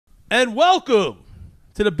And welcome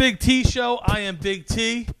to the Big T Show. I am Big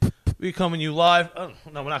T. We're coming to you live. Oh,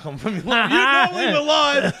 no, we're not coming from you live. You know we're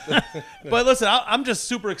live. But listen, I'm just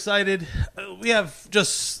super excited. We have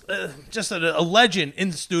just a legend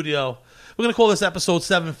in the studio. We're going to call this episode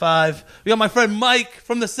 7-5. We got my friend Mike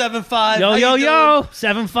from the 7-5. Yo.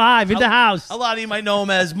 7-5 in the house. A lot of you might know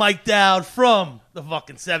him as Mike Dowd from the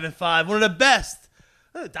fucking 7-5. One of the best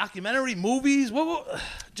documentary movies.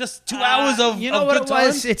 Just 2 hours of you know of what good it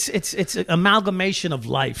was? time? It's an amalgamation of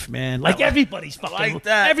life, man. Like everybody's fucking like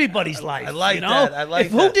that. everybody's life. I like you know? that. I like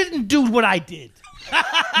if that. Who didn't do what I did?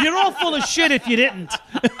 You're all full of shit if you didn't.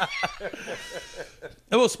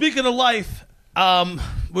 Well, speaking of life,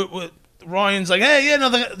 Ryan's like, hey, yeah, no,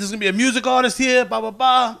 there's gonna be a music artist here, blah blah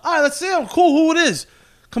blah. All right, let's see how cool who it is.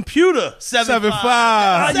 Computa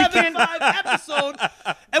 7-5 episode,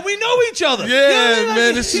 and we know each other. Yeah,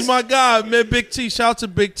 man, this is my guy, man. Big T, shout out to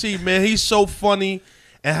Big T, man. He's so funny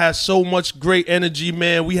and has so much great energy,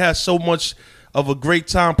 man. We had so much of a great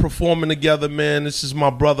time performing together, man. This is my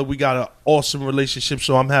brother. We got an awesome relationship,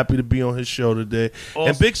 so I'm happy to be on his show today.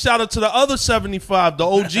 Awesome. And big shout out to the other 75, the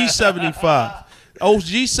OG 75.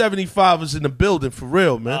 OG 75 is in the building for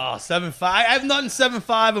real, man. Oh, 7-5. I have nothing 7-5.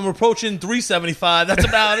 I'm approaching 375. That's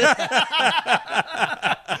about it.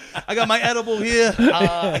 I got my edible here.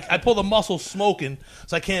 I pulled a muscle smoking,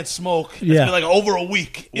 so I can't smoke. It's been like over a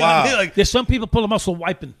week. You know what I mean? Like, There's some people pull a muscle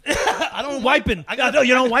wiping. I don't wiping.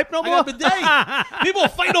 You don't wipe no more? I got bidet. People are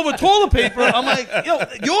fighting over toilet paper. I'm like, yo,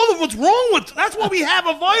 what's wrong with? That's why we have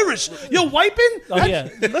a virus. Yo, wiping? Oh, yeah.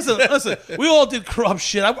 Listen. We all did corrupt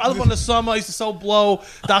shit. I lived on the summer. I used to sell blow.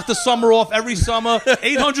 Dr. Summer off every summer.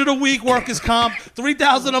 $800 a week workers comp.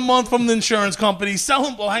 $3,000 a month from the insurance company.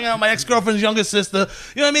 Selling blow. Hanging out with my ex-girlfriend's younger sister.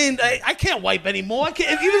 You know what I mean? I can't wipe anymore. I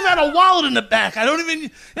can't. If you even got a wallet in the back, I don't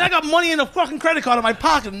even. I got money in a fucking credit card in my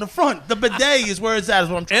pocket in the front. The bidet is where it's at. Is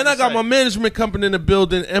what I'm trying to say. And I got my management company in the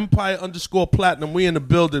building, Empire_Platinum. We in the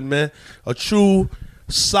building, man. A true,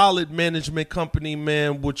 solid management company,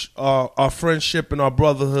 man, which our friendship and our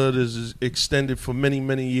brotherhood is extended for many,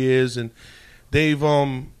 many years. And they've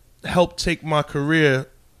helped take my career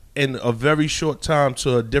in a very short time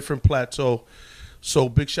to a different plateau. So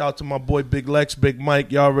big shout out to my boy Big Lex, Big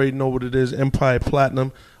Mike. Y'all already know what it is.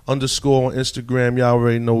 Empire_Platinum on Instagram. Y'all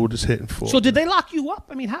already know what it's hitting for. So did they lock you up?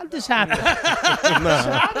 I mean, how did this happen?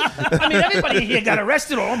 I mean, everybody here got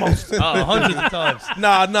arrested almost. Hundreds of times.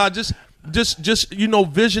 Nah, just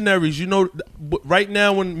visionaries. Right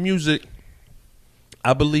now in music,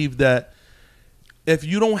 I believe that if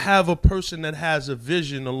you don't have a person that has a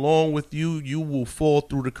vision along with you, you will fall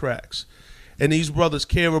through the cracks. And these brothers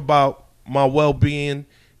care about my well-being.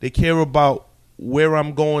 They care about where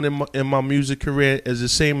I'm going in my music career is the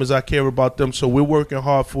same as I care about them. So we're working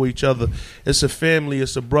hard for each other. It's a family.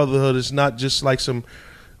 It's a brotherhood. It's not just like some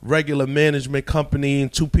regular management company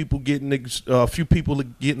and a few people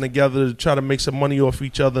getting together to try to make some money off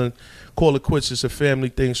each other and call it quits. It's a family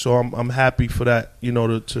thing. So I'm happy for that,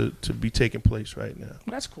 to be taking place right now.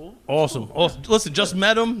 That's cool. Awesome. Listen, just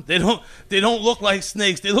met them. They don't look like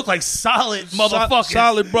snakes. They look like solid motherfuckers.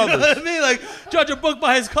 Solid brothers. You know what I mean? Like, judge a book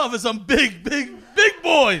by his cover. Some big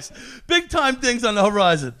boys. Big time things on the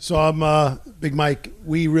horizon. So I'm Big Mike.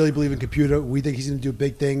 We really believe in Computa. We think he's going to do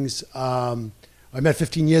big things. I met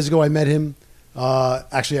 15 years ago. I met him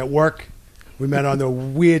actually at work. We met under a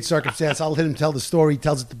weird circumstance. I'll let him tell the story. He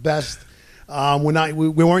tells it the best. We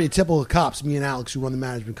weren't your typical cops, me and Alex, who run the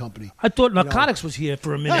management company. I thought narcotics was here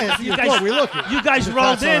for a minute. Yeah, you guys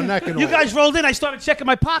rolled in. You guys rolled in. I started checking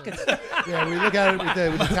my pockets. Yeah, we look at it with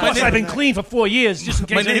the I've been clean for 4 years, just in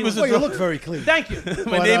case. My neighbors you look very clean. Thank you.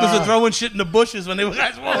 My neighbors are throwing shit in the bushes when they were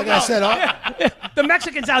guys walking Like I said, the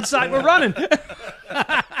Mexicans outside were running.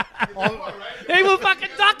 They were fucking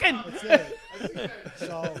ducking.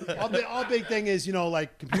 So our big thing is,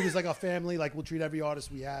 like Computa's like our family. Like we'll treat every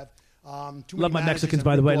artist we have. Love my Mexicans,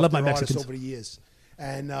 by the way. Love my Mexicans over the years,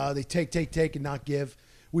 and they take and not give.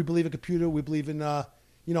 We believe in Computa. We believe in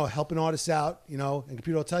helping artists out. And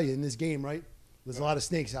Computa will tell you in this game, right? There's a lot of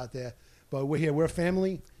snakes out there, but we're here. We're a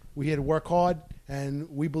family. We're here to work hard, and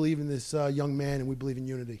we believe in this young man, and we believe in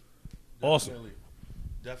unity. Awesome.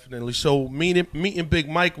 Definitely. So meeting Big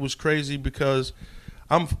Mike was crazy because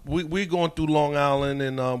we're going through Long Island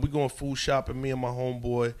and we're going food shopping, me and my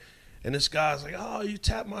homeboy. And this guy's like, oh, you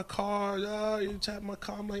tapped my car. Oh, you tapped my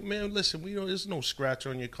car. I'm like, man, listen, there's no scratch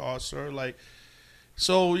on your car, sir. Like,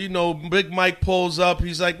 so, Big Mike pulls up.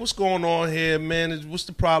 He's like, what's going on here, man? What's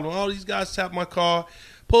the problem? Oh, these guys tapped my car.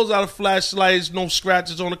 Pulls out a flashlight, no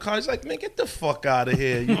scratches on the car. He's like, man, get the fuck out of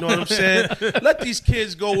here. You know what I'm saying? Let these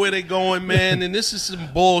kids go where they going, man. And this is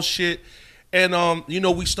some bullshit. And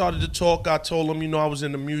we started to talk. I told him, I was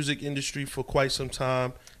in the music industry for quite some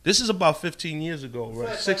time. This is about 15 years ago,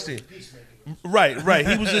 right? 16. Right.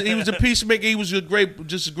 He was a peacemaker. He was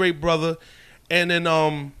just a great brother. And then,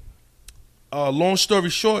 long story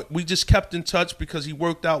short, we just kept in touch because he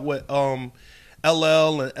worked out with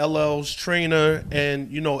LL and LL's trainer,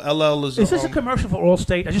 and LL is. Is this a commercial for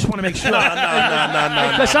Allstate? I just want to make sure. No.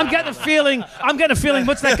 Because I'm getting a feeling.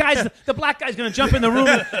 What's that guy's? The black guy's going to jump in the room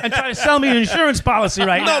and try to sell me an insurance policy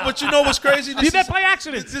right now. No, but you know what's crazy? You bet by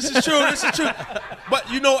accident. This is true. But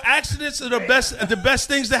accidents are the best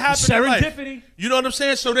things that happen in life. Serendipity. You know what I'm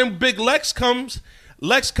saying? So then Big Lex comes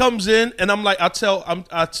in, and I'm like, I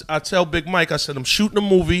tell Big Mike, I said, I'm shooting a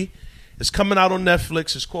movie. It's coming out on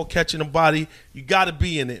Netflix. It's called Catching a Body. You got to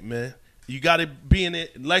be in it, man. You got to be in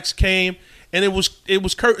it. Lex came, and it was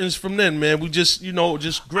curtains from then, man. We just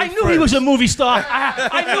great. I knew he was a movie star.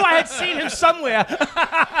 I knew I had seen him somewhere.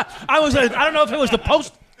 I don't know if it was the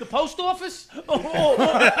post office or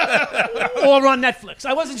on Netflix.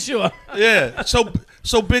 I wasn't sure. Yeah.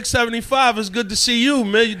 So Big 75, it's good to see you,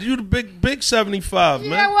 man. You the big 75, man.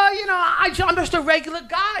 Yeah, well, I'm just a regular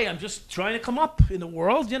guy. I'm just trying to come up in the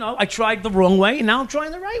world. I tried the wrong way, and now I'm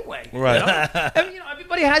trying the right way. Right.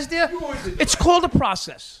 Everybody has their. It's called a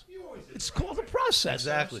process. It's called a process.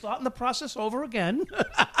 Exactly. I'm starting the process over again.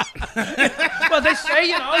 Well, they say,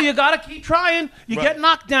 you got to keep trying. You get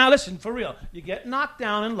knocked down. Listen, for real. You get knocked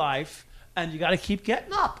down in life, and you got to keep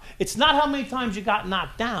getting up. It's not how many times you got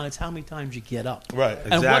knocked down. It's how many times you get up. Right,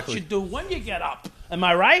 exactly. And what you do when you get up. Am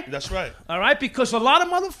I right? That's right. All right? Because a lot of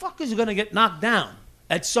motherfuckers are going to get knocked down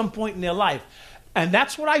at some point in their life. And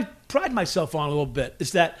that's what I pride myself on a little bit,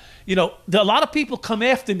 is that, a lot of people come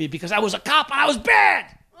after me because I was a cop and I was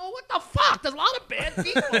bad. Oh, what the fuck? There's a lot of bad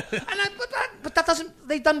people. But that doesn't,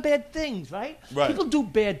 they've done bad things, right? Right. People do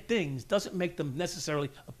bad things. Doesn't make them necessarily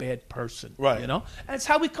a bad person. Right. And it's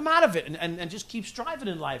how we come out of it and just keep striving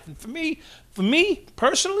in life. And for me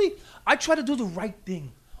personally, I try to do the right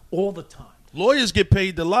thing all the time. Lawyers get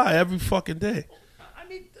paid to lie every fucking day. I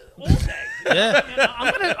mean, all day.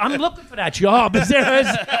 Yeah. I'm looking for that job. Is there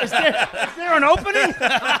an opening?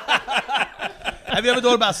 Have you ever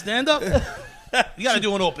thought about stand-up? You got to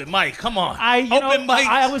do an open mic. Come on. Open mic.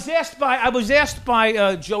 I was asked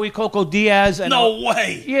by Joey Coco Diaz. And no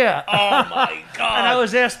way. Yeah. Oh my God. And I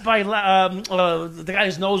was asked by the guy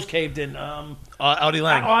whose nose caved in. Audie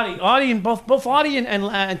Lang. Audie and both Audie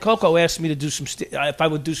and Coco asked me to do if I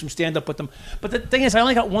would do some stand up with them. But the thing is, I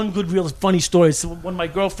only got one good, real funny story. So when my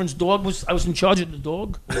girlfriend's dog I was in charge of the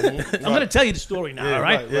dog. I'm going to tell you the story now. All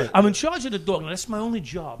right? Right. I'm in charge of the dog, and that's my only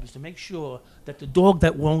job, is to make sure that the dog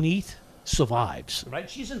that won't eat survives. Right?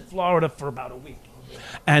 She's in Florida for about a week.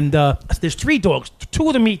 And there's 3 dogs. 2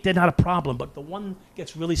 of them eat, they're not a problem, but the one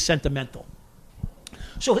gets really sentimental.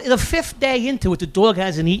 So the 5th day into it, the dog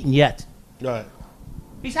hasn't eaten yet. Right.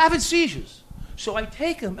 He's having seizures. So I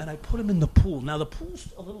take him and I put him in the pool. Now, the pool's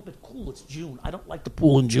a little bit cool. It's June. I don't like the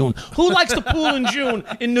pool in June. Who likes the pool in June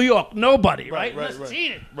in New York? Nobody, right? Right. Unless it's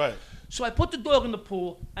heated. Right. So I put the dog in the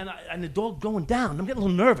pool, and the dog going down. I'm getting a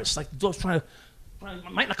little nervous. Like the dog's trying to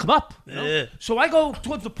might not come up. Yeah. So I go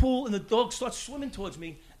towards the pool, and the dog starts swimming towards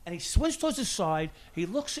me, and he swims towards the side. He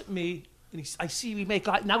looks at me, and I see we make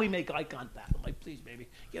eye contact. I'm like, please, baby,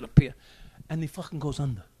 get up here. And he fucking goes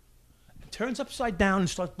under. Turns upside down and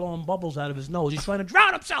starts blowing bubbles out of his nose. He's trying to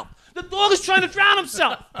drown himself. The dog is trying to drown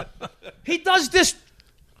himself. He does this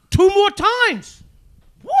 2 more times.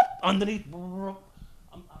 Whoop! Underneath.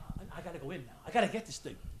 I got to go in now. I got to get this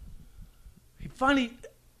thing. He finally,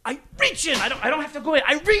 I reach in. I don't have to go in.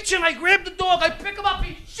 I reach in. I grab the dog. I pick him up.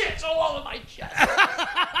 He shits all over my chest.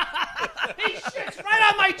 He shits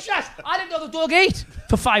right on my chest. I didn't know the dog ate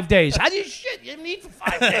for 5 days. How do you shit? You didn't eat for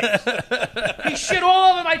 5 days. He shit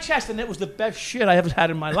all over my chest, and it was the best shit I ever had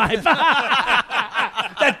in my life.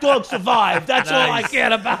 That dog survived. That's all I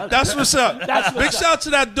cared about. That's what's up. Big shout out to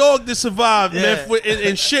that dog that survived, man,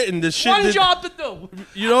 and shitting. The shit. One job to do.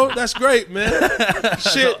 That's great, man.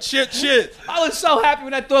 Shit. I was so happy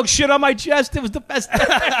when that dog shit on my chest. It was the best. And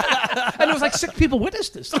there was like 6 people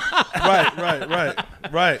witnessed this.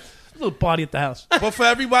 Right. Little party at the house. But for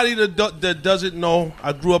everybody that doesn't know,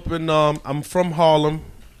 I grew up in. I'm from Harlem.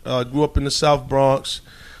 Grew up in the South Bronx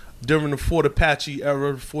during the Fort Apache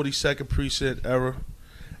era, 42nd Precinct era.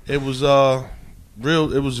 It was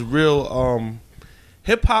real. It was real.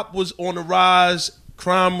 Hip hop was on the rise.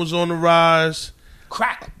 Crime was on the rise.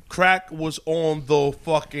 Crack was on the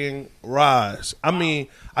fucking rise. I mean,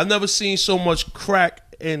 I've never seen so much crack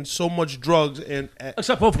and so much drugs and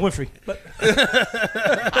except Oprah Winfrey. But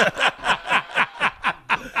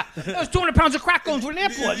That was 200 pounds of crack going through an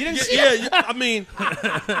airport. You didn't see it? Yeah, I mean,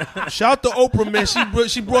 shout out to Oprah, man.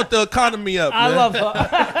 She brought the economy up, man. I love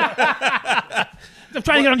her. I'm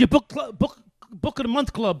trying to get on your book of the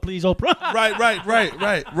month club, please, Oprah.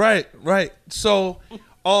 Right. So,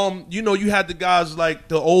 you had the guys like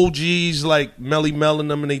the OGs, like Melly Mel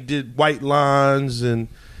and them, and they did White Lines and,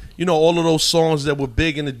 all of those songs that were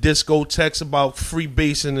big in the discotheques about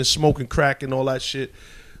freebasing and smoking crack and all that shit.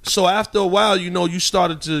 So after a while, you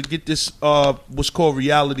started to get this what's called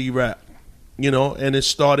reality rap, and it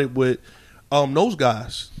started with those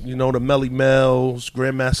guys, the Melly Mels,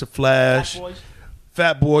 Grandmaster Flash,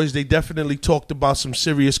 Fat Boys. They definitely talked about some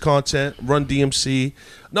serious content. Run DMC,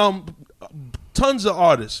 tons of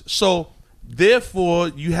artists. So therefore,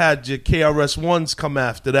 you had your KRS Ones come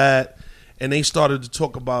after that. And they started to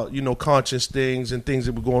talk about, conscious things and things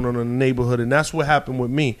that were going on in the neighborhood. And that's what happened with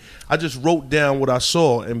me. I just wrote down what I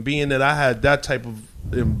saw. And being that I had that type of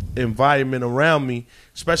environment around me,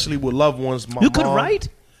 especially with loved ones. You could write?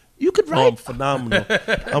 You could write? I'm phenomenal.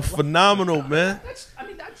 I'm phenomenal, man. That's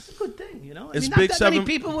a good thing, It's not Big that Seven. many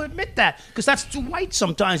people will admit that. Because that's too white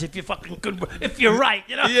sometimes if you fucking could, if you're right,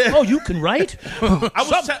 Yeah. Oh, you can write?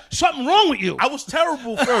 Something wrong with you. I was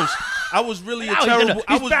terrible first. I was really a Now terrible.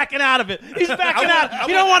 He's backing out of it. He's backing out.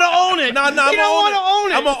 You don't want to own it. No, you don't want to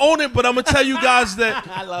own it. I'm going to own it, but I'm going to tell you guys that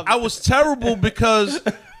I was terrible because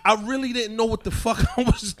I really didn't know what the fuck I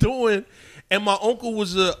was doing. And my uncle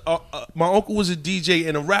was a DJ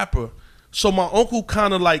and a rapper. So my uncle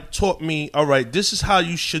kind of like taught me, all right, this is how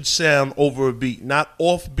you should sound over a beat, not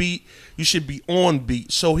off beat. You should be on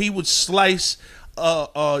beat. So he would slice.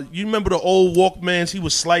 You remember the old Walkmans? He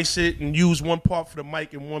would slice it and use one part for the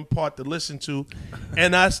mic and one part to listen to,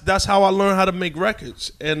 and that's how I learned how to make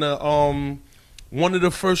records. And one of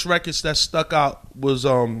the first records that stuck out was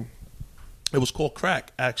it was called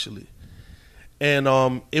Crack, actually,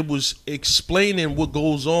 and it was explaining what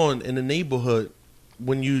goes on in the neighborhood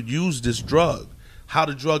when you use this drug, how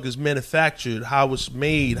the drug is manufactured, how it's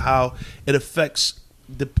made, how it affects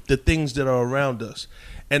the things that are around us.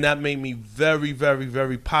 And that made me very, very,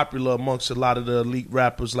 very popular amongst a lot of the elite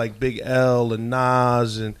rappers like Big L and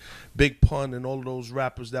Nas and Big Pun and all of those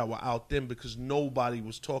rappers that were out then, because nobody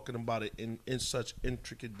was talking about it in such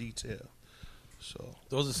intricate detail. So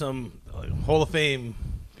those are some Hall of Fame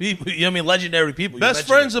people. Legendary people. Best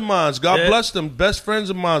friends of mine. God bless them. Best friends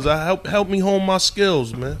of mine. I help me hone my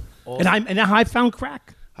skills, man. And I found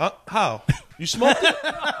crack. Huh? How? You smoked it?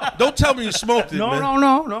 Don't tell me you smoked it, man.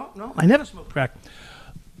 No. I never smoked crack.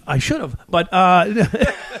 I should have, but I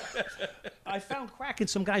found crack in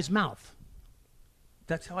some guy's mouth.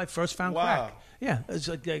 That's how I first found crack. Yeah,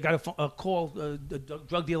 I got a call, the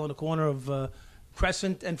drug dealer on the corner of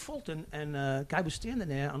Crescent and Fulton, and a guy was standing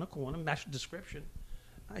there on the corner, matched the description.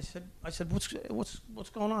 I said, what's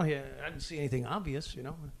going on here? I didn't see anything obvious,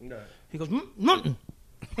 No. He goes, nothing.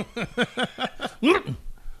 Nothing.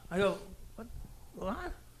 I go,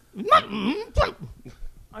 what? Nothing.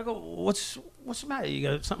 I go, what's the matter? You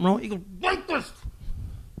got something wrong? He goes,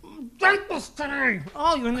 dentist today.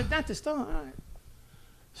 Oh, you're in the dentist. Oh, all right.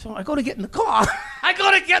 So I go to get in the car. And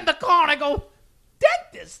I go,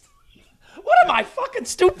 dentist? What am I, fucking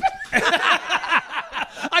stupid?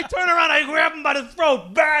 I turn around, I grab him by the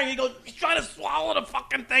throat, bang. He goes, he's trying to swallow the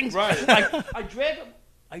fucking things. Right. I drag him.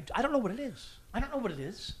 I don't know what it is. I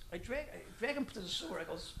drag him to the sewer. I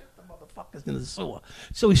go, spit the motherfuckers in the sewer.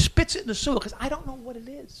 So he spits it in the sewer because I don't know what it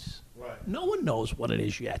is. Right. No one knows what it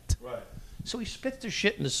is yet. Right. So he spits the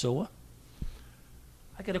shit in the sewer.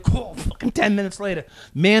 I get a call fucking 10 minutes later.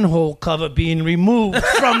 Manhole cover being removed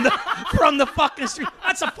from the fucking street.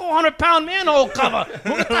 That's a 400-pound manhole cover.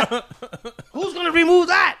 Who's going to remove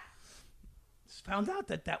that? Found out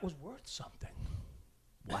that was worth something.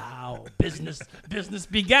 Wow, business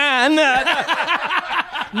began.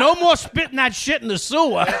 No more spitting that shit in the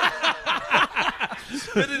sewer.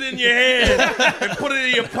 Spit it in your hand and put it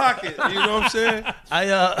in your pocket. You know what I'm saying?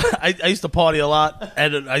 I used to party a lot,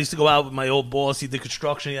 and I used to go out with my old boss. He did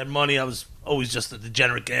construction. He had money. I was always just a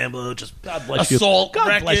degenerate gambler. Just God bless assault you. God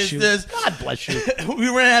records. bless you. This. God bless you. We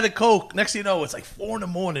ran out of coke. Next thing you know, it's like 4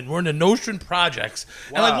 a.m. We're in the Nostrand projects,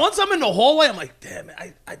 and Wow. like once I'm in the hallway, I'm like, damn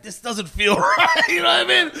it, this doesn't feel right. You know what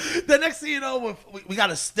I mean? The next thing you know, we got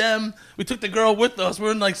a stem. We took the girl with us.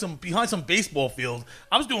 We're in like behind some baseball field.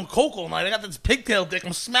 I was doing coke all night. I got this pigtail dick.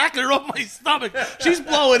 I'm smacking her up my stomach. She's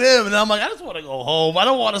blowing him, and I'm like, I just want to go home. I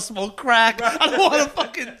don't want to smoke crack. I don't want to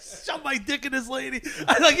fucking shove my dick in this lady.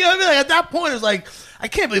 I like, you know what I mean? Like at that point is like, I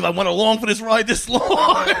can't believe I went along for this ride this long.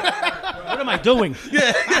 What am I doing?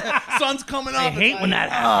 Yeah. Sun's coming up. I hate when that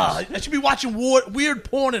happens. I should be watching weird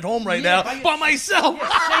porn at home right now by myself.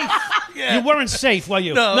 Yeah. You weren't safe, were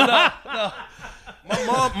you? No.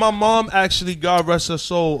 My mom actually, God rest her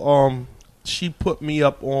soul, she put me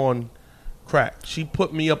up on crack. She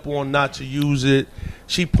put me up on not to use it.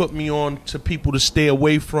 She put me on to people to stay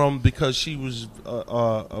away from because she was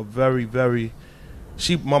a very, very.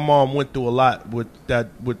 My mom went through a lot with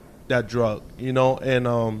that drug, you know,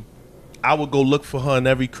 and I would go look for her in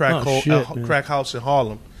every crack house in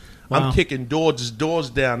Harlem. Wow. I'm kicking doors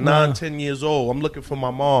down, 9, 10 years old. I'm looking for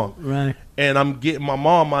my mom. Right. And I'm getting my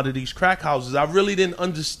mom out of these crack houses. I really didn't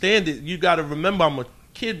understand it. You got to remember, I'm a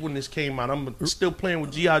kid when this came out. I'm still playing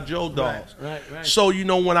with G.I. Joe dolls. Right. So, you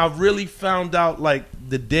know, when I really found out, like,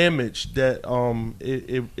 the damage that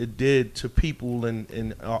it did to people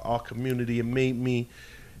in our community, it made me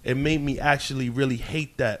actually really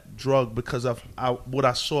hate that drug because of what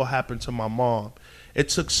I saw happen to my mom. It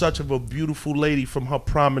took such of a beautiful lady from her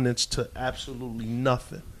prominence to absolutely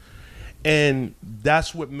nothing. And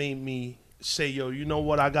that's what made me say, yo, you know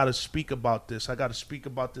what? I got to speak about this. I got to speak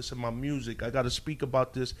about this in my music. I got to speak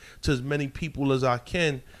about this to as many people as I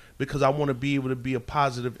can because I want to be able to be a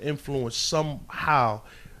positive influence somehow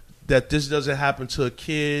that this doesn't happen to a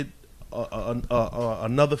kid,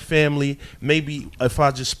 another family. Maybe if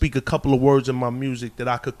I just speak a couple of words in my music that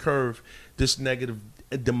I could curve this negative,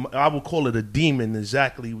 I would call it a demon,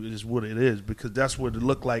 exactly is what it is, because that's what it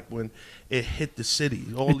looked like when it hit the city.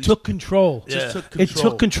 It took control. It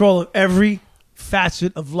took control of every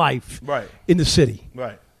facet of life in the city.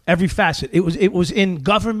 Right. Every facet. It was in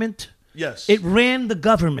government. Yes. It ran the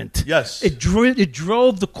government. Yes. It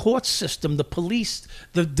drove the court system, the police,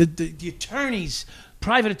 the attorneys,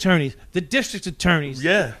 private attorneys, the district attorneys,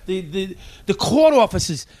 the court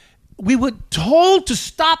offices. We were told to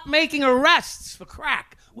stop making arrests for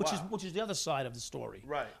crack, which is the other side of the story.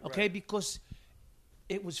 Right. Okay, because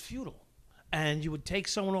it was futile, and you would take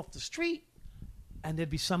someone off the street, and there'd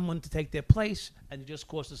be someone to take their place, and it just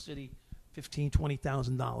cost the city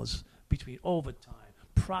 $15,000-$20,000 between overtime,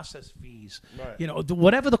 process fees, you know,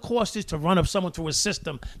 whatever the cost is to run up someone through a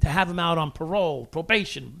system to have them out on parole,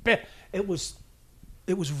 probation. It was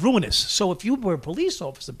ruinous. So if you were a police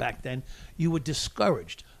officer back then, you were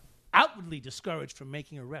discouraged. Outwardly discouraged from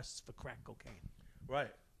making arrests for crack cocaine. Right.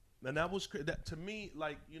 And that was that to me,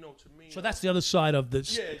 like, you know, to me. So that's the other side of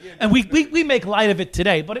this. Yeah. And we make light of it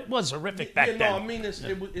today, but it was horrific back then. No, I mean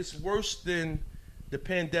it's worse than the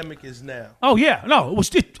pandemic is now. Oh yeah, no,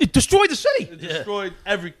 it destroyed the city. It destroyed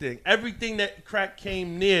everything. Everything that crack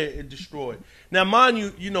came near, it destroyed. Now, mind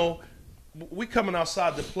you, you know, we coming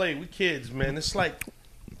outside to play. We kids, man. It's like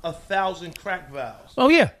 1,000 crack valves. Oh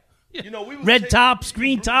yeah. You know, we was red tops,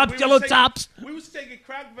 green tops, yellow tops. We was taking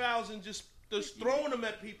crack valves and just throwing them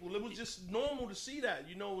at people. It was just normal to see that.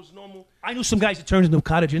 You know, it was normal. I knew some guys that turned into the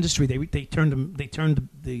cottage industry. They turned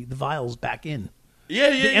the vials back in.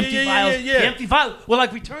 Yeah. The empty vials. Well,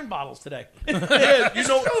 like return bottles today. Yeah, you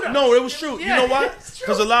know, no, it was true. You know why?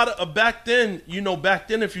 Because a lot of back then,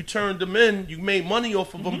 if you turned them in, you made money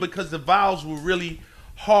off of them because the vials were really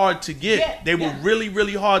hard to get. They were really,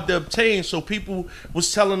 really hard to obtain. So people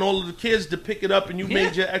was telling all of the kids to pick it up, and you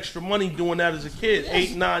made your extra money doing that as a kid,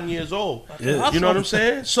 8, 9 years old. You know what I'm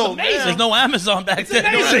saying? So amazing. There's no Amazon back then.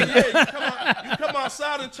 Amazing. You come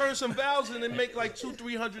outside and turn some valves in and make like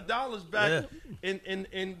 $200-$300 back.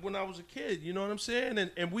 And when I was a kid, you know what I'm saying?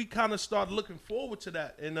 And we kind of started looking forward to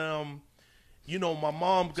that. And you know, my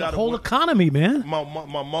mom got a whole economy, man. My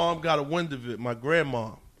mom got a wind of it. My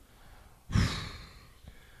grandma.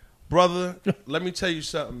 Brother, let me tell you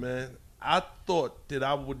something, man. I thought that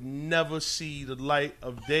I would never see the light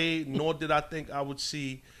of day, nor did I think I would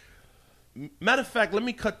see. Matter of fact, let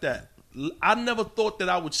me cut that. I never thought that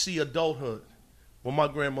I would see adulthood when my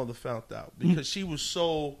grandmother found out, because she was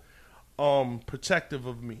so protective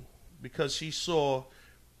of me, because she saw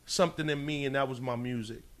something in me, and that was my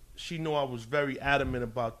music. She knew I was very adamant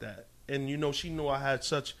about that, and you know, she knew I had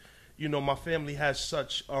such. You know, my family has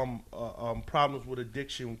such problems with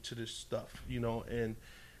addiction to this stuff. You know, and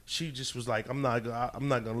she just was like, "I'm not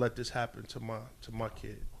gonna let this happen to my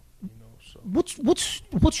kid." You know, so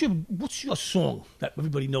what's your song that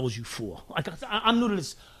everybody knows you for? Like, I'm new to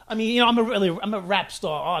this. I mean, you know, I'm a rap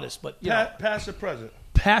star artist, but past or present.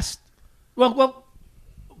 Past. Well,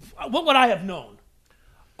 what would I have known?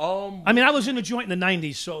 I mean, I was in the joint in the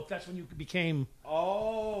 90s, so that's when you became...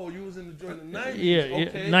 Oh, you was in the joint in the 90s. Yeah,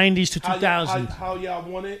 okay. 90s to 2000. How y'all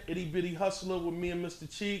want it? Itty Bitty Hustler with me and Mr.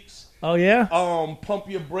 Cheeks. Oh, yeah? Pump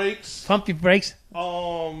Your Brakes. Pump Your Brakes.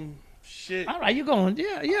 Shit. All right, you're going.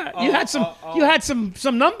 Yeah. You had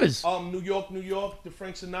some numbers. New York, the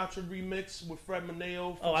Frank Sinatra remix with Fred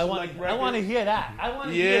Mineo. Oh, I want to hear that. I want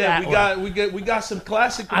to hear Yeah, that. we got some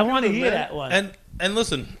classic. I want to hear man. that one. And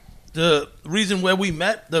listen, the reason where we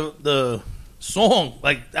met, the song,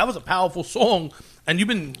 like that was a powerful song, and you've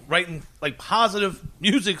been writing like positive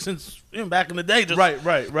music since even back in the day. Just,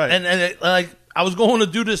 Right. And like I was going to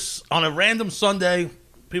do this on a random Sunday.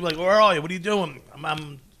 People are like, where are you? What are you doing?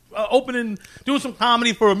 I'm opening, doing some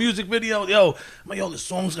comedy for a music video. Yo, I'm like, yo, this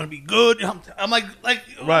song's gonna be good. I'm like, Right.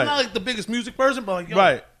 I'm not like the biggest music person, but like,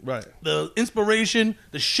 yo, Right. the inspiration,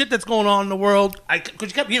 the shit that's going on in the world. Because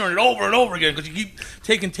you kept hearing it over and over again. Because you keep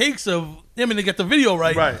taking takes of him to get the video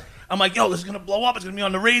right. Right. I'm like, yo, this is gonna blow up. It's gonna be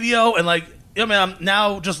on the radio, and like, yeah, man, I'm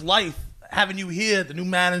now just life. Having you here, the new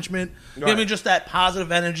management, you know what I mean, just that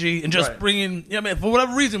positive energy and just bringing, you know what I mean, for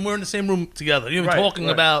whatever reason, we're in the same room together. You know, talking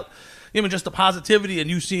about, you know, just the positivity and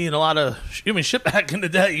you seeing a lot of, you know, shit back in the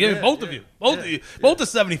day. You know, both of you, both the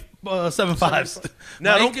 75s.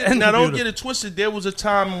 Now don't get it twisted. There was a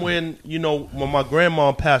time when, you know, when my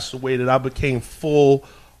grandma passed away that I became full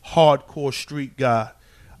hardcore street guy.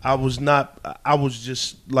 I was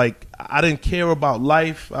just like, I didn't care about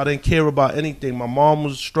life. I didn't care about anything. My mom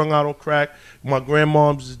was strung out on crack. My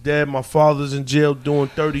grandmom's is dead. My father's in jail doing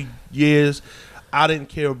 30 years. I didn't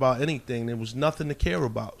care about anything. There was nothing to care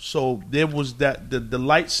about. So there was that, the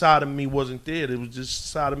light side of me wasn't there. There was just a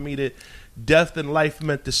side of me that death and life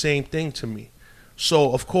meant the same thing to me.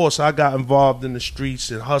 So, of course, I got involved in the streets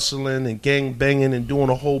and hustling and gang banging and doing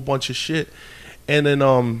a whole bunch of shit. And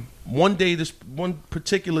then, one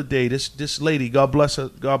particular day, this lady, God bless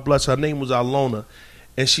her name was Alona,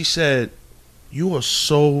 and she said, "You are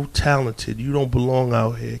so talented. You don't belong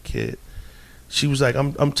out here, kid." She was like,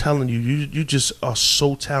 I'm telling you, you just are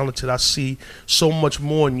so talented. I see so much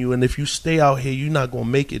more in you, and if you stay out here, you're not gonna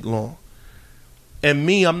make it long. And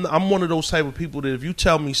me, I'm one of those type of people that if you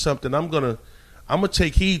tell me something, I'm gonna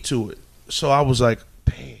take heed to it. So I was like,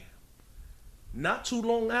 damn. Not too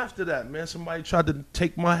long after that, man, somebody tried to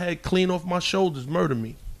take my head clean off my shoulders, murder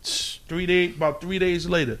me. About 3 days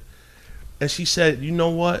later. And she said, you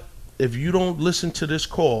know what? If you don't listen to this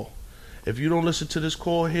call,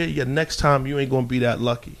 here, your next time you ain't going to be that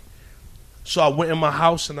lucky. So I went in my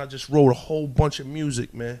house and I just wrote a whole bunch of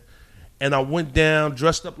music, man. And I went down,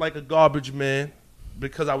 dressed up like a garbage man,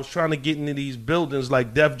 because I was trying to get into these buildings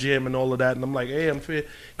like Def Jam and all of that. And I'm like, hey, I'm here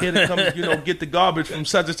to come, you know, get the garbage from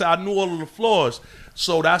such and such. I knew all of the floors.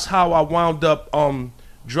 So that's how I wound up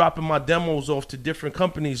dropping my demos off to different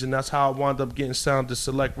companies. And that's how I wound up getting signed to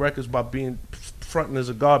Select Records by fronting as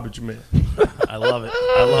a garbage man. I love it.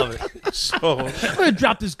 So I'm going to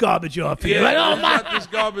drop this garbage off here. yeah, Like, drop this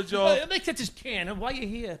garbage off. Let me get this can. Why you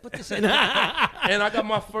here? Put this in. And I got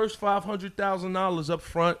my first $500,000 up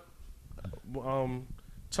front.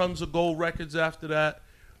 Tons of gold records after that,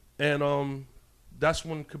 and that's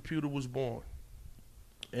when Computa was born.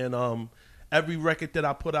 And every record that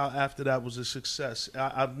I put out after that was a success.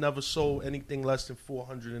 I've never sold anything less than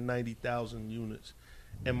 490,000 units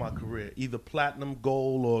in my career, either platinum,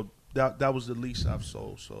 gold, or that was the least I've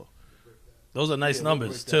sold. So those are nice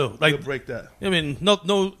numbers too. Like Like, break that. I mean,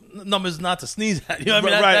 no numbers not to sneeze at. You know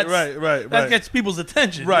what I mean? Right. That gets people's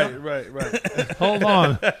attention. Right. You know? Hold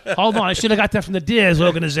on. I should have got that from the Deers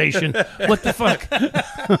organization. What the fuck?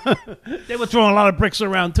 They were throwing a lot of bricks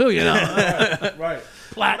around too, you know. Right.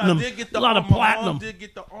 Platinum. A lot of platinum. My mom did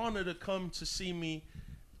get the honor to come to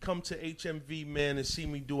HMV, man, and see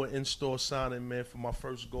me do an in-store signing, man, for my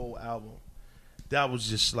first gold album. That was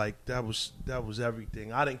just like, that was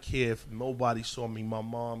everything. I didn't care if nobody saw me. My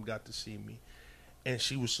mom got to see me. And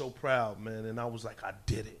she was so proud, man. And I was like, I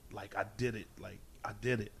did it. I did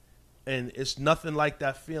it. And it's nothing like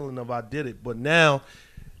that feeling of I did it. But now,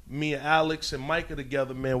 me and Alex and Micah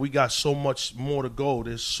together, man, we got so much more to go.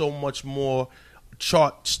 There's so much more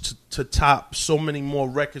charts to top, so many more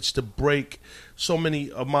records to break, so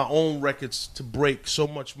many of my own records to break, so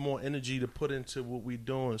much more energy to put into what we're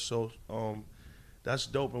doing. So, that's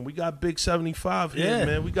dope, and we got Big 75 here,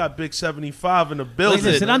 man. We got Big 75 in the building.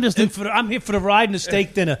 Listen, I'm here for the ride and the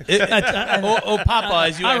steak dinner. or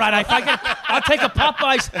Popeyes. All right, I'll take a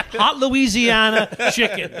Popeyes hot Louisiana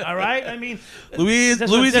chicken. All right, I mean,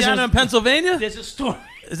 Louisiana and Pennsylvania. There's a story.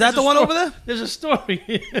 Is that the one over there? There's a story.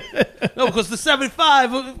 No, because the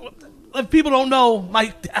 75. If people don't know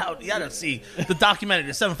Mike Dowd, you gotta see the documentary,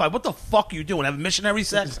 the 75. What the fuck are you doing? Have missionary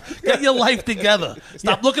sex? Get your life together.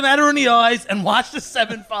 Stop looking at her in the eyes and watch the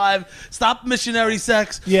 75. Stop missionary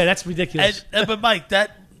sex. Yeah, that's ridiculous. But Mike,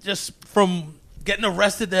 that just from getting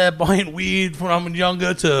arrested there, buying weed when I'm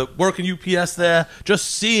younger, to working UPS there, just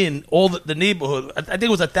seeing all the neighborhood. I think it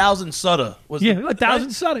was 1,000 Sutter. Was Yeah,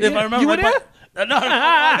 1,000 Sutter. If Yeah. I remember You were right. No,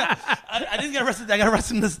 I didn't get arrested. I got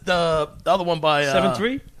arrested in the other one by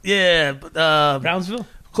 7-3? Yeah, Brownsville?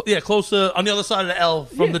 closer on the other side of the L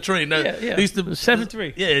from the train. Yeah. They used to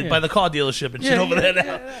 7-3. Yeah, by the car dealership and shit over there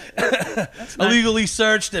now. Illegally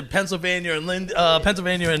searched in Pennsylvania and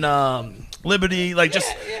Pennsylvania and Liberty, like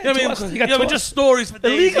just you know what I mean. You got Just stories for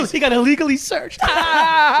days. Illegal. He got illegally searched. Listen,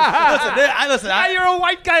 Now you're a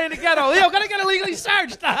white guy in the ghetto. Leo, gotta get illegally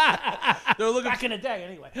searched. They're looking. Back in the day,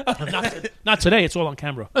 anyway. Not today. It's all on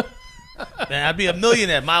camera. Man, I'd be a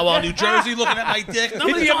millionaire. Mile, New Jersey, looking at my dick.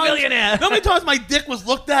 You'd be a millionaire. How many times my dick was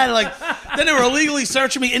looked at? Like, then they were illegally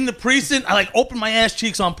searching me in the precinct. I like opened my ass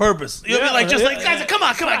cheeks on purpose. You know what I mean? Like, guys, come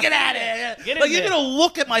on, get out of here. Get in Like, you're there. gonna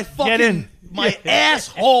look at my fucking. Get in. My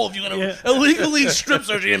asshole if you're gonna illegally strip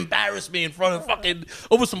search and embarrass me in front of fucking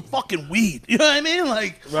over some fucking weed. You know what I mean?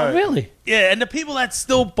 Like, Oh, really? yeah, and the people that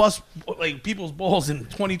still bust like people's balls in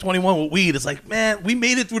 2021 with weed, it's like, man, we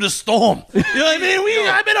made it through the storm. You know what I mean?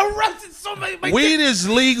 I've been arrested so many. Weed is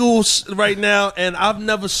legal right now, and I've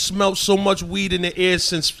never smelled so much weed in the air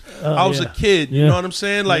since I was a kid. You know what I'm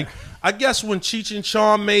saying? Like, I guess when Cheech and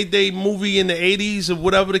Chong made their movie in the 80s or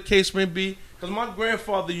whatever the case may be, because my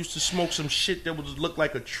grandfather used to smoke some shit that would look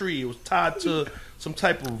like a tree. It was tied to some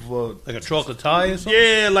type of... like a chocolate tie or something?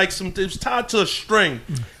 Yeah, like it was tied to a string.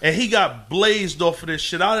 And he got blazed off of this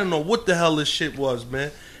shit. I didn't know what the hell this shit was,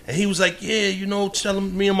 man. And he was like, yeah, you know,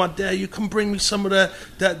 telling me and my dad, you come bring me some of that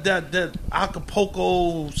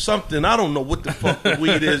Acapulco something. I don't know what the fuck the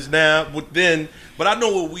weed is now, but I know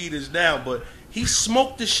what weed is now, but... He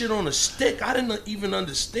smoked this shit on a stick. I didn't even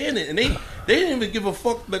understand it. And they didn't even give a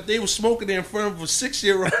fuck that they were smoking it in front of a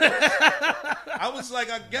 6-year-old. I was like,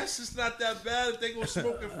 I guess it's not that bad if they go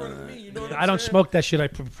smoke in front of me. You know what I'm saying? I don't smoke that shit. I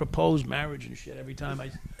propose marriage and shit every time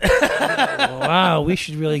wow, we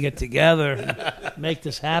should really get together and make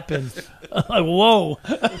this happen. Like, whoa.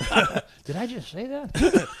 Did I just say that?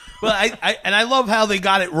 But I love how they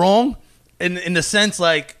got it wrong. In the sense,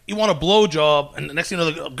 like, you want a blowjob, and the next thing you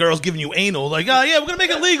know, the girl's giving you anal. Like, oh, yeah, we're going to make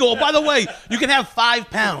it legal. By the way, you can have 5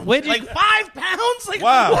 pounds. Like, 5 pounds? Like,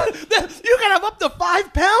 wow. What? You can have up to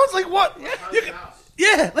 5 pounds? Like, what?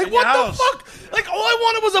 Like, what the fuck? Like, all I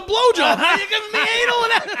wanted was a blowjob. Now you're giving me anal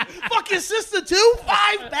and that? Fuck your sister, too?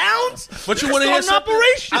 5 pounds? But you want to hear an something?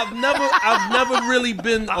 operation. I've never really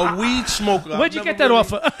been a weed smoker. Where'd you get that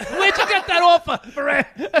offer? Where'd you get that offer?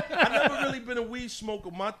 I've never really been a weed smoker.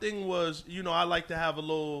 My thing was, you know, I like to have a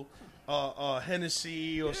little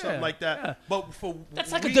Hennessy or something like that. Yeah. But for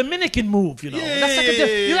That's like a Dominican move, you know. Yeah, That's like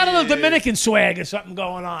you got a little Dominican swag or something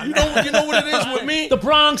going on. you know what it is with me? The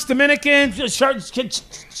Bronx, Dominican,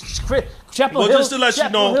 Chapel Well, Hill. just to let you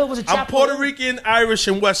Chapel Hill, know, was it I'm Chapel Puerto Hill? Rican, Irish,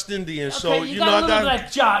 and West Indian. So Okay, you got know, a I little got bit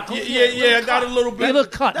of jog. yeah, I got a little A bit.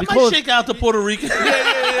 little cut. That We might call it, shake out the Puerto Rican.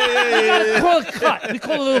 Yeah. we call it cut. We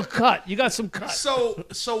call it a little cut. You got some cut. So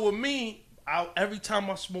with me, every time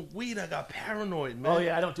I smoke weed, I got paranoid, man. Oh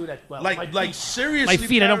yeah, I don't do that well. Like seriously, my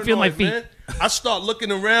feet, I don't feel my paranoid, feet. man. I start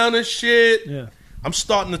looking around and shit. Yeah. I'm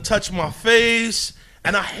starting to touch my face,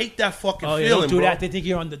 and I hate that fucking Oh yeah, feeling, don't do bro. that. They think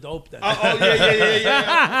you're on the dope then. Oh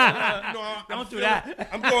yeah. You know, I'm Don't do feeling- that.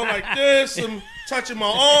 I'm going like this. I'm touching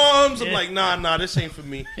my arms. I'm like, nah, this ain't for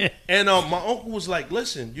me. And my uncle was like,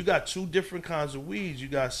 listen, you got 2 different kinds of weeds. You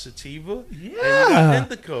got sativa and you got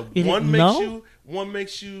indica. You One didn't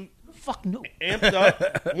makes you Fuck no. amped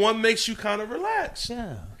up. One makes you kind of relaxed.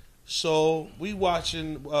 Yeah. So we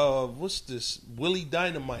watching what's this? Willie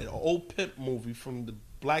Dynamite, an old pimp movie from the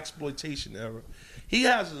blaxploitation era. He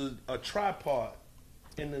has a tripod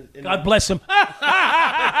in God bless him. God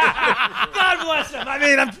bless him. I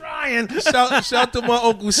mean, I'm trying. Shout to my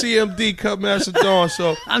uncle CMD, Cut Master Dawn.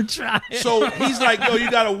 So I'm trying. so he's like, yo, you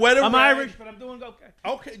got a wetter I'm rag? Irish, but I'm doing okay.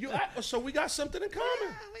 Okay, so we got something in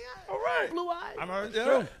common. All right. Blue eyes. I'm already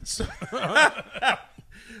so,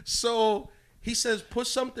 so he says, put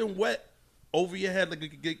something wet over your head,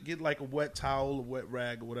 like get like a wet towel, a wet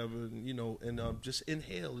rag, or whatever, and, you know, and just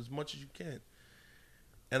inhale as much as you can.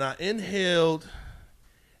 And I inhaled,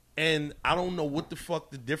 and I don't know what the fuck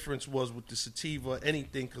the difference was with the sativa or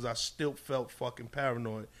anything, because I still felt fucking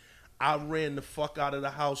paranoid. I ran the fuck out of the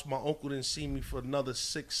house. My uncle didn't see me for another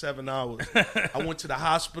 6-7 hours. I went to the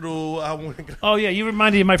hospital. I went. Oh yeah, you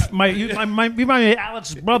reminded me of you remind me of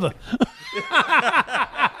Alex's brother.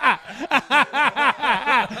 Yeah.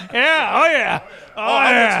 Oh yeah.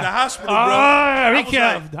 I went to the hospital, bro. Oh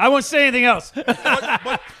yeah. I won't say anything else.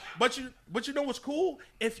 But you know what's cool?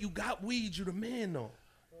 If you got weed, you the man though.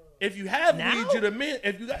 If you have Now? weed, you're the man.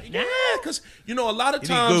 If you got, yeah, because you know a lot of You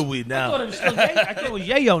need times. good weed I thought now. it was still I thought it was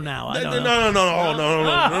yayo now. I don't know.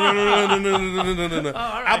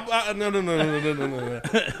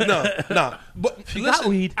 No. But You got listen,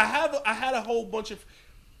 weed. I had a whole bunch of.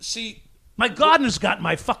 See, My gardener's got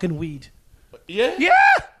my fucking weed. yeah, Yeah.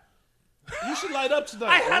 you should light up tonight.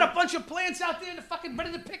 I had a bunch of plants out there and fucking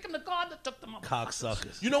ready to pick them. The gardener took them up.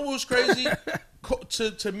 Cocksuckers. You know what was crazy?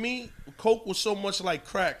 To me, coke was so much like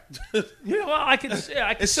crack. You know, well, I can see.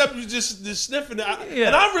 Except you just sniffing it. Yeah.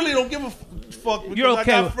 And I really don't give a fuck because You're okay I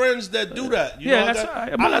got with- friends that do that. You Yeah, know, that's all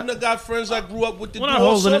right. I got friends I grew up with that do We're not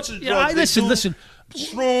all holding sorts it. of Yeah, drugs. They do listen.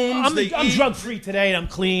 Shrooms, I'm drug free today, and I'm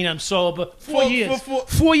clean. I'm sober. 4 years. for-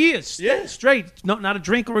 4 years. Yeah. straight. Not a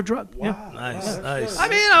drink or a drug. Yeah. Nice, nice. I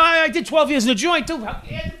mean, I did 12 years in the joint too. Add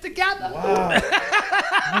them together.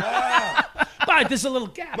 But there's a little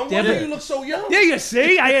gap. No there. wonder you look so young. Yeah, you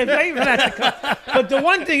see, I am even at the But the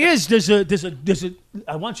one thing is, there's a.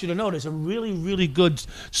 I want you to know, there's a really, really good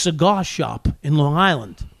cigar shop in Long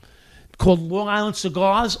Island called Long Island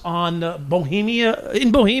Cigars on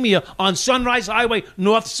Bohemia, on Sunrise Highway,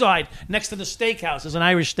 North Side, next to the steakhouse. There's an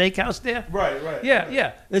Irish steakhouse there. Right.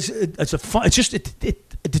 Yeah. It's a fun. It's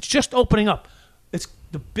just opening up. It's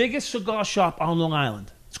the biggest cigar shop on Long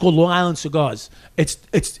Island. It's called Long Island Cigars.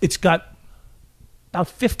 It's got about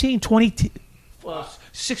 15, 20,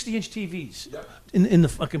 60-inch TVs in the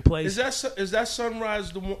fucking place. Is that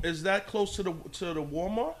Sunrise? Is that close to the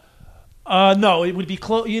Walmart? No, it would be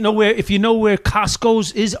close. You know where? If you know where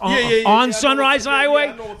Costco's is on, I know Sunrise what- Highway,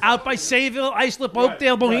 I know what- out by Sayville, Islip,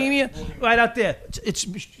 Oakdale, Bohemia, right out there. It's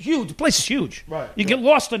huge. The place is huge. Right, You get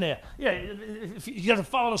lost in there. Yeah, if you got to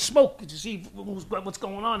follow the smoke to see what's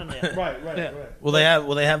going on in there. Right. Yeah. Will they have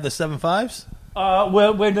the 7.5s?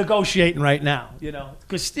 We're negotiating right now. You know,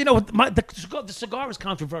 because the cigar is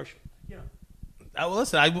controversial. You know, Well,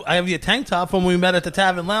 listen, I have your tank top from when we met at the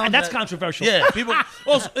Tavern Lounge. and that's controversial. Yeah, people.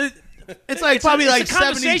 Also, it's like probably like a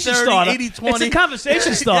conversation 70-30, starter. 80-20. It's a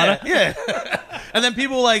conversation starter. Yeah. And then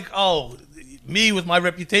people like, oh, me with my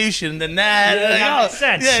reputation, then that. That makes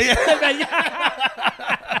sense.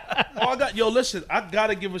 Yeah. Listen, I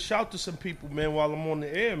gotta give a shout to some people, man, while I'm on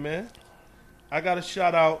the air, man. I gotta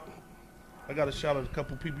shout out a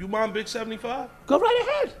couple people. You mind Big 75? Go right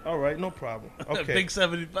ahead. All right, no problem. Okay. Big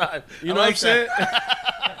 75. You know what I'm saying?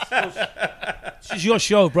 This is your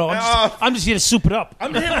show, bro. I'm just here to soup it up.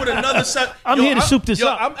 I'm here with another I'm here to soup this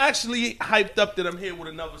up. I'm actually hyped up that I'm here with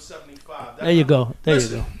another 75. There you go. There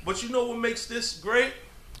Listen, you go. But you know what makes this great?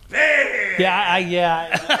 Bam! Yeah.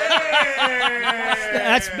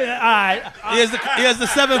 That's all right. He has the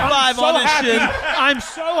 7.5 on this shit. I'm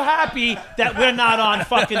so happy that we're not on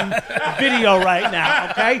fucking video right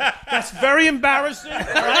now. Okay, that's very embarrassing.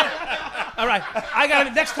 All right.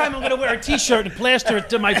 Next time I'm gonna wear a T-shirt and plaster it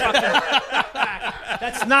to my fucking back.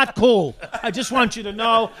 That's not cool. I just want you to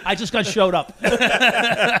know. I just got showed up.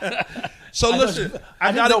 So listen,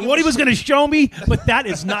 I didn't know what he was gonna show me, but that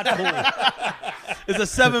is not cool. It's a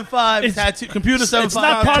 7.5 tattoo. Computer 7.5. It's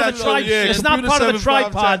not part of the tattoo, yeah, It's not computer part of the 7.5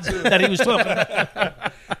 tripod tattoo. that he was talking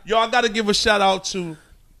about. Yo, I gotta give a shout out to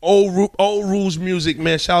Old Rules Music,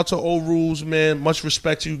 man. Shout out to Old Rules, man. Much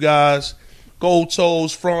respect to you guys. Gold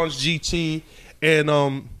Toes, Franz GT, and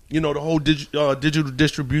the whole digital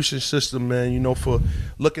distribution system, man. You know, for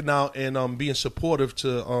looking out and being supportive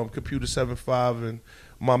to Computer 7.5 and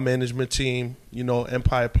my management team. You know,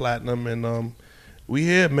 Empire Platinum, and we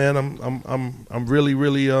here, man. I'm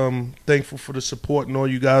really thankful for the support and all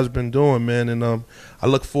you guys been doing, man. And I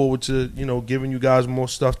look forward to giving you guys more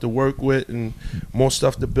stuff to work with and more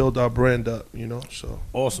stuff to build our brand up. So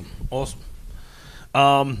Awesome.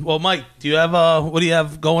 Well, Mike, do you have what do you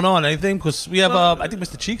have going on? Anything? Because we have I think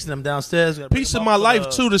Mr. Cheeks and them downstairs. Piece of My Life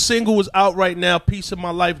too. The single is out right now. Piece of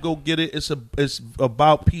My Life, go get it. It's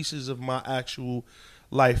about pieces of my actual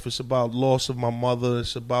life. It's about loss of my mother.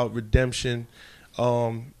 It's about redemption.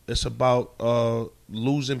 It's about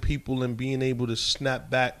losing people and being able to snap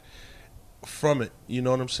back from it. You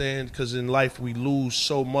know what I'm saying? Because in life we lose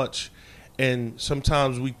so much, and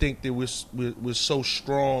sometimes we think that we're so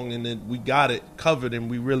strong and that we got it covered, and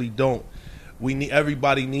we really don't.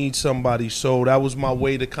 Everybody needs somebody. So that was my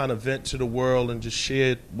way to kind of vent to the world and just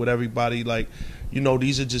share it with everybody. Like,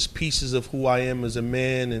 these are just pieces of who I am as a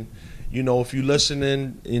man. And if you're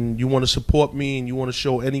listening and you want to support me and you want to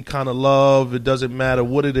show any kind of love, it doesn't matter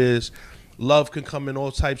what it is. Love can come in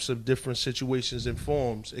all types of different situations and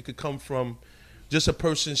forms. It could come from just a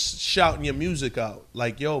person shouting your music out.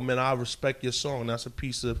 Like, yo, man, I respect your song.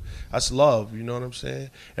 That's love, you know what I'm saying?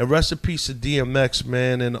 And rest in peace to DMX,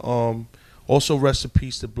 man. And also rest in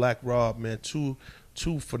peace to Black Rob, man. Two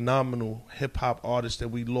two phenomenal hip hop artists that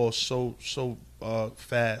we lost so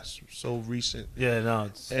fast, so recent. Yeah, no.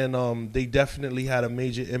 It's, And they definitely had a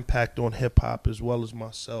major impact on hip hop as well as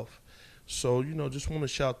myself. So, just want to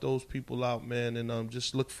shout those people out, man, and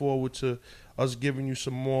just look forward to us giving you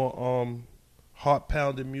some more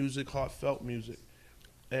heart-pounding music, heartfelt music.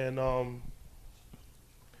 And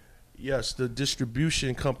yes, the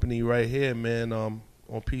distribution company right here, man, on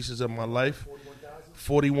Pieces of My Life.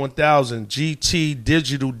 41,000 GT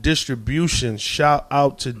Digital Distribution. Shout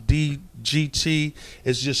out to DGT.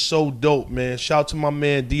 It's just so dope, man. Shout to my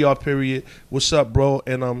man DR Period. What's up, bro?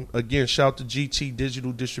 And again, shout to GT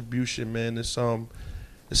Digital Distribution, man. It's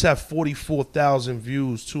had 44,000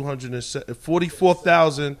 views,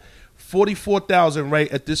 44,000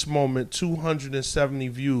 right at this moment, 270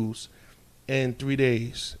 views in 3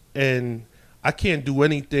 days. And I can't do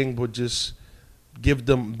anything but just give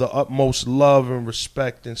them the utmost love and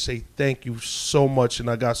respect and say thank you so much.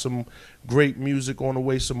 And I got some great music on the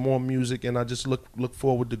way, some more music, and I just look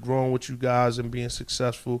forward to growing with you guys and being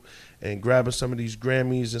successful and grabbing some of these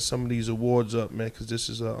Grammys and some of these awards up, man, because this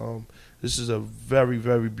is a very,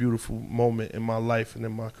 very beautiful moment in my life and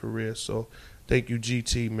in my career. So thank you,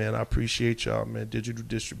 GT, man. I appreciate y'all, man. Digital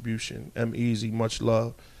Distribution, M-Easy, much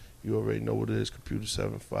love. You already know what it is, Computer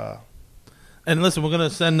 75. and listen, we're going to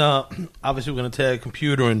send, obviously we're going to tag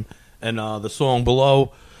Computer and the song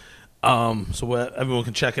below, so everyone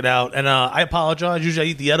can check it out. And I apologize. Usually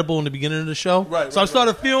I eat the edible in the beginning of the show. Right, so I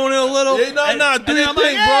started feeling it a little. Yeah, do your I'm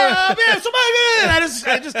thing, like, bro. yeah,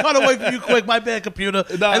 I just cut away from you quick. My bad, Computer.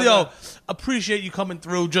 No. Appreciate you coming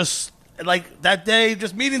through. Just like that day,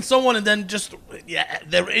 just meeting someone and then just,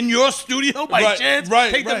 they're in your studio by chance.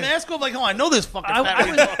 Take the mask off. Like, oh, I know this fucking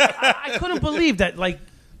I couldn't believe that.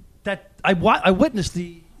 That I witnessed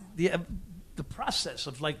the process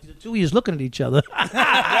of the two of you looking at each other.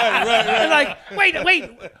 Right. Wait,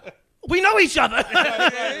 we know each other. What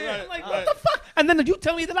the fuck? And then you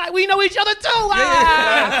tell me that we know each other too.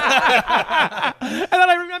 And then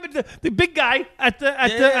I remembered the big guy at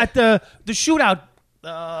the shootout.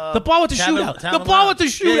 The bar with the shootout. The bar with the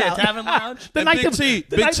shootout. Yeah, Tavern Lounge. Big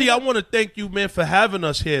T, I want to thank you, man, for having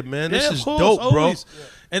us here, man. This is course, dope, always. bro.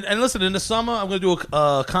 And listen, in the summer, I'm going to do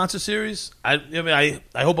a concert series. I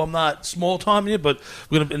hope I'm not small timing it, but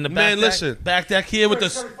we're going to in the back deck here with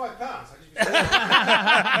this. 75 pounds.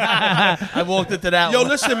 I walked into that. Yo, one.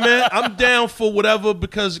 listen, man, I'm down for whatever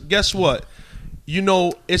because guess what?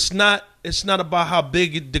 It's not about how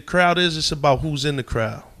big the crowd is. It's about who's in the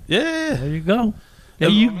crowd. Yeah, There you go. There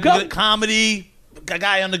you go. Comedy. A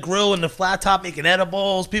guy on the grill and the flat top making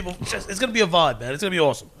edibles. People, it's gonna be a vibe, man. It's gonna be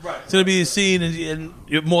awesome. Right. It's gonna be a scene, and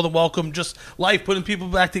you're more than welcome. Just life putting people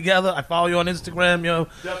back together. I follow you on Instagram.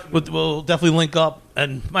 We'll definitely link up.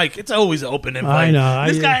 And Mike, it's always an open invite. I know.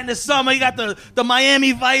 This guy in the summer, he got the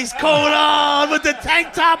Miami Vice coat on with the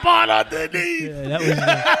tank top on underneath. Yeah, that was.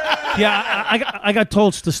 I got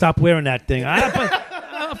told to stop wearing that thing.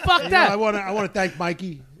 Fuck that. I want to thank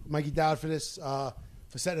Mikey Dowd for this.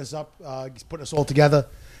 For setting us up, putting us all together.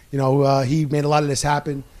 He made a lot of this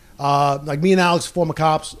happen. Like me and Alex, former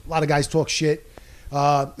cops, a lot of guys talk shit,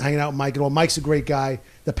 hanging out with Mike and all. Mike's a great guy.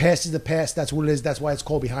 The past is the past. That's what it is. That's why it's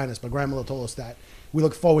called Behind Us. My grandmother told us that. We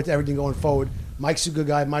look forward to everything going forward. Mike's a good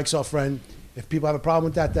guy. Mike's our friend. If people have a problem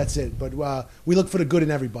with that, that's it. But we look for the good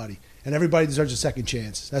in everybody. And everybody deserves a second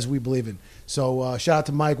chance. That's what we believe in. So shout out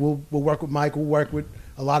to Mike. We'll work with Mike. We'll work with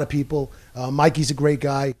a lot of people. Mikey's a great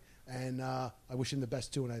guy. And I wish him the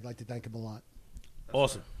best, too, and I'd like to thank him a lot.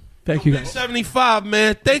 Awesome. Thank you, Big guys. 75,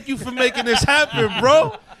 man. Thank you for making this happen,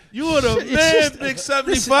 bro. You are the man, Big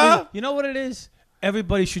 75. You know what it is?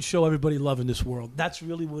 Everybody should show everybody love in this world. That's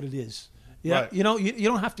really what it is. Yeah, Right. you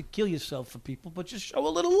don't have to kill yourself for people, but just show a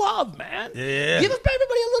little love, man. Yeah. Give everybody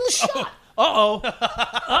a little shot.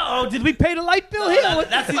 Uh-oh. Did we pay the light bill here?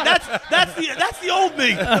 That's the old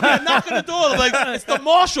me. I'm knocking the door. Like, it's the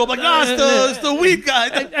marshal. I'm like, no, it's the weed guy.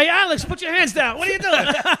 Hey, Alex, put your hands down. What are you doing?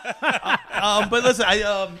 But listen,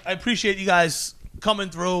 I appreciate you guys coming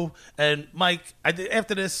through. And Mike,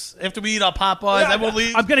 after we eat our Popeyes, I will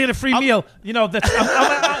leave. I'm gonna get a free meal.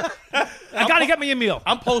 I gotta get me a meal.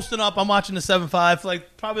 I'm posting up. I'm watching the 7-5 for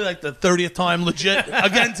probably the 30th time legit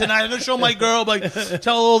again tonight. I'm gonna show my girl, tell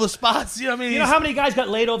her all the spots. You know what I mean? You know how many guys got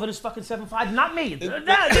laid over this fucking 7-5? Not me. One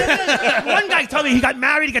guy told me he got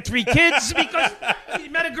married, he got 3 kids because he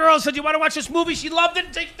met a girl, said, "You want to watch this movie?" She loved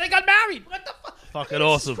it. They got married. What the fuck? Fucking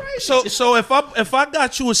awesome. So if I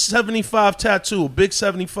got you a 75 tattoo, a big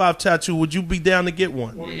 75 tattoo, would you be down to get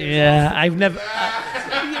one? Yeah, I've never.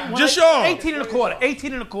 Just your arm. 18 and a quarter.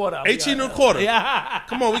 18 and a quarter. 18 and a quarter. Yeah.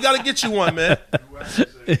 Come on, we got to get you one, man.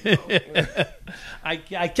 I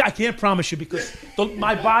can't promise you because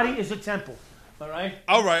my body is a temple. All right?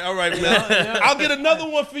 All right, man. I'll get another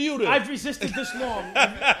one for you then. I've resisted this long.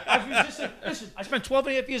 I've resisted. Listen, I spent 12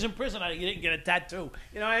 and a half years in prison. You didn't get a tattoo.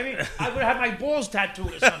 You know what I mean? I would have my balls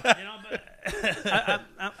tattooed or something. You know, but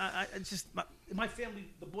I just my family,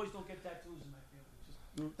 the boys don't get tattoos in my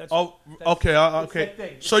family. That's okay. that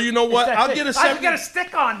thing. So you know what? I'll get a I can get a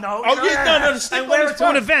stick on though. Oh, yeah, no, stick and on wear is it to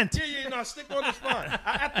an fine. event. Yeah, no, stick on is fine.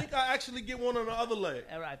 I think I actually get one on the other leg.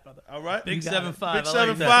 All right, brother. All right? Big 7'5". Big I like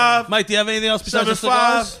 7'5". that. Mike, do you have anything else besides the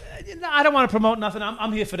 7'5". cigars? No, I don't want to promote nothing.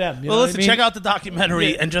 I'm here for them. You know Well, what listen, I mean? check out the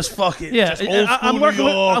documentary and just fuck it. Yeah, Just old school I'm working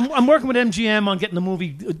New York. with I'm working with MGM on getting the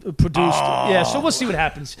movie produced. Yeah, so we'll see what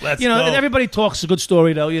happens. Let's you know, go. and everybody talks a good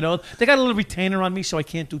story though. You know, they got a little retainer on me, so I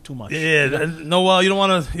can't do too much. Yeah, no, well, you don't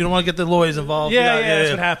want to get the lawyers involved. Yeah, that's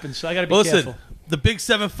what happens. So I got to be Well, careful. listen, the big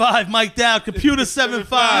 7'5", Mike Dowd, Computer 7'5".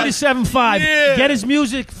 7'5". Yeah. Get his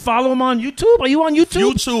music. Follow him on YouTube. Are you on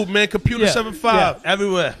YouTube? YouTube, man. Computer Yeah. 7'5".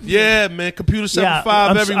 Everywhere. Yeah, man. Computer 7'5"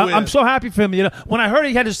 I'm everywhere. I'm so happy for him. You know, when I heard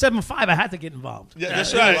he had his 7'5", I had to get involved. Yeah,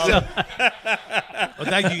 that's right. Well,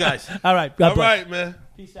 thank you guys. All right. God All bless. right, man.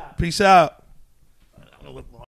 Peace out. Peace out. I'm gonna look